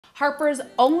Harper's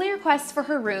only request for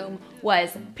her room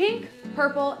was pink,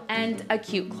 purple, and a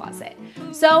cute closet.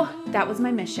 So that was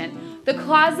my mission. The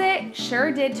closet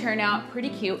sure did turn out pretty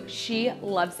cute. She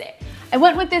loves it. I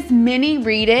went with this mini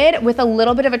reeded with a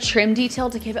little bit of a trim detail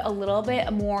to give it a little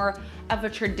bit more of a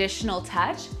traditional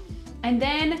touch. And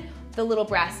then the little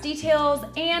brass details,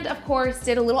 and of course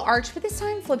did a little arch, but this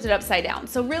time flipped it upside down.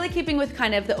 So really keeping with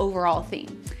kind of the overall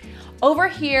theme. Over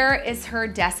here is her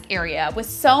desk area with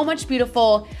so much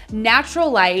beautiful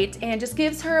natural light, and just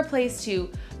gives her a place to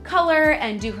color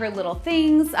and do her little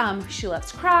things. She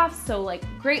loves crafts, so like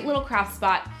great little craft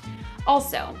spot.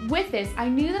 Also, with this, I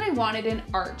knew that I wanted an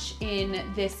arch in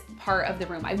this part of the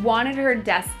room. I wanted her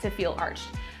desk to feel arched,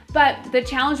 but the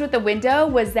challenge with the window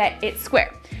was that it's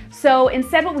square. So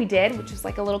instead what we did, which was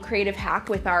like a little creative hack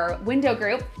with our window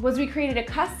group, was we created a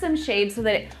custom shade so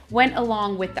that it went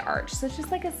along with the arch. So it's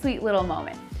just like a sweet little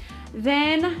moment.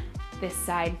 Then this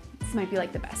side, this might be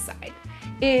like the best side,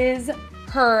 is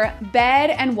her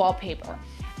bed and wallpaper.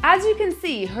 As you can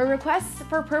see, her requests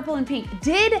for purple and pink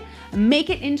did make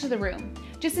it into the room,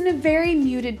 just in a very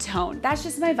muted tone. That's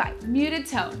just my vibe, muted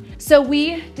tone. So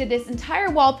we did this entire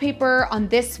wallpaper on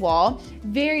this wall,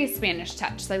 very Spanish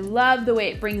touch. So I love the way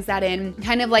it brings that in,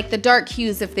 kind of like the dark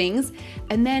hues of things.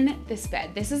 And then this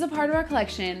bed, this is a part of our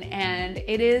collection, and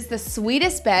it is the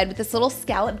sweetest bed with this little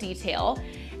scallop detail.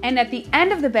 And at the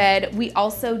end of the bed, we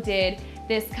also did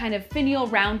this kind of finial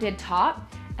rounded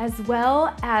top, as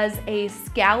well as a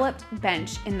scalloped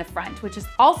bench in the front, which is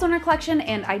also in our collection,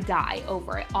 and I die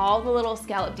over it. All the little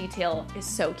scallop detail is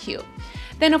so cute.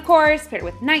 Then of course, paired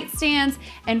with nightstands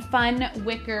and fun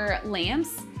wicker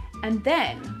lamps. And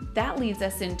then that leads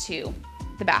us into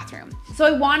the bathroom. So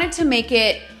I wanted to make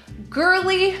it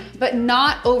girly, but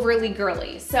not overly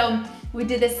girly. So we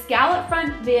did this scallop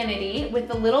front vanity with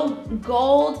the little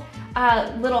gold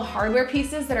little hardware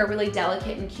pieces that are really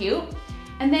delicate and cute.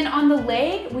 And then on the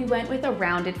leg, we went with a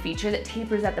rounded feature that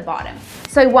tapers at the bottom.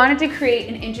 So I wanted to create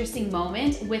an interesting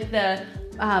moment with the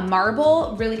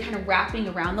marble really kind of wrapping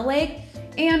around the leg.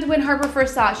 And when Harper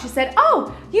first saw it, she said,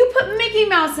 "Oh, you put Mickey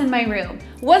Mouse in my room."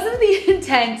 Wasn't the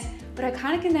intent, but I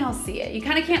kind of can now see it. You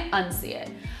kind of can't unsee it.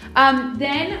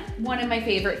 Then one of my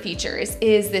favorite features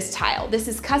is this tile. This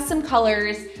is custom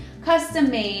colors,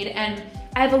 custom made, and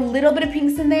I have a little bit of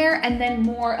pinks in there and then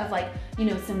more of like, you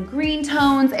know, some green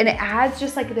tones, and it adds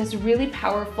just like this really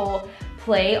powerful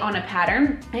play on a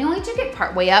pattern. I only took it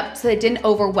part way up so it didn't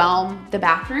overwhelm the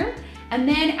bathroom, and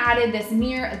then added this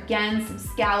mirror, again, some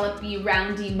scallopy,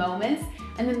 roundy moments,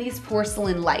 and then these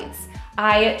porcelain lights.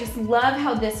 I just love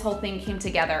how this whole thing came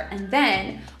together. And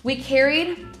then we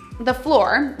carried the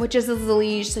floor, which is a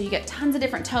zalige, so you get tons of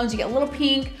different tones. You get a little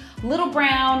pink, a little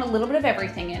brown, a little bit of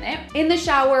everything in it. In the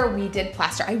shower, we did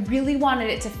plaster. I really wanted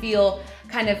it to feel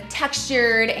kind of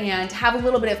textured and have a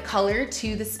little bit of color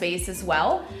to the space as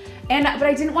well. But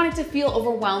I didn't want it to feel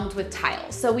overwhelmed with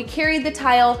tile. So we carried the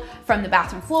tile from the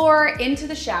bathroom floor into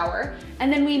the shower,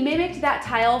 and then we mimicked that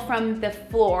tile from the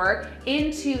floor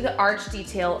into the arch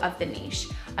detail of the niche.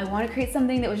 I want to create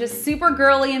something that was just super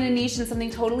girly in a niche and something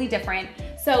totally different.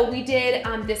 So we did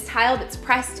this tile that's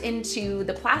pressed into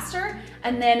the plaster,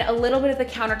 and then a little bit of the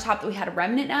countertop that we had a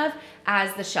remnant of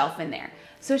as the shelf in there.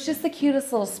 So it's just the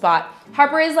cutest little spot.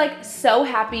 Harper is like so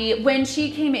happy. When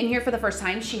she came in here for the first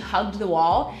time, she hugged the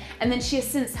wall, and then she has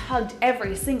since hugged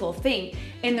every single thing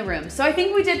in the room. So I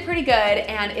think we did pretty good,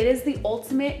 and it is the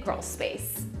ultimate girl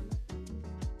space.